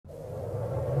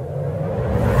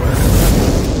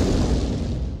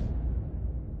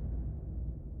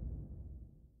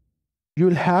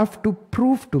you'll have to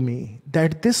prove to me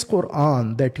that this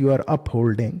Quran that you are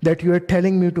upholding, that you are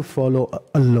telling me to follow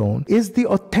alone, is the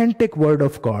authentic word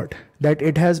of God, that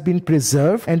it has been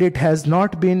preserved and it has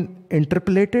not been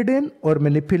interpolated in or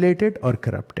manipulated or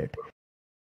corrupted.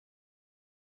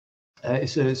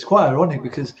 It's quite ironic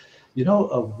because, you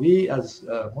know, we as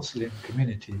a Muslim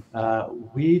community,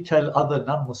 we tell other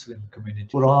non-Muslim community,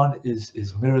 Quran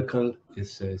is miracle,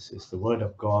 is the word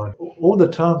of God. All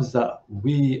the terms that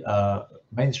we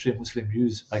mainstream Muslim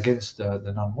use against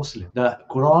the non-Muslim. That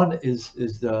Quran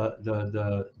is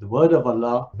the word of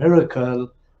Allah,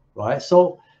 miracle, right?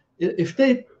 So if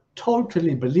they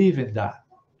totally believe in that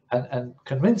and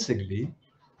convincingly,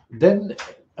 then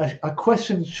a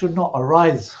question should not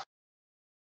arise.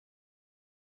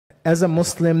 As a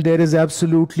Muslim, there is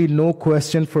absolutely no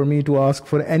question for me to ask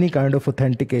for any kind of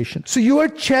authentication. So you are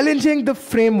challenging the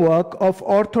framework of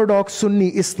Orthodox Sunni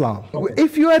Islam. Okay.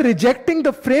 If you are rejecting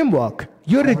the framework,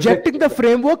 you're rejecting the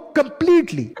framework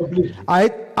completely.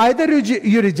 Either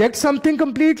you reject something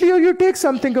completely or you take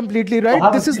something completely,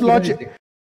 right? This is logic.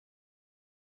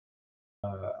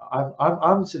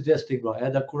 I'm suggesting,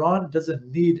 right, the Quran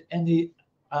doesn't need any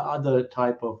other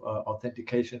type of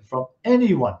authentication from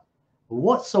anyone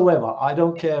whatsoever. I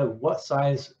don't care what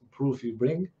science proof you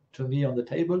bring to me on the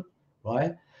table,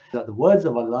 right? That the words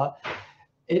of Allah,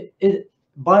 it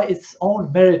by its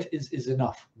own merit is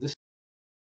enough. This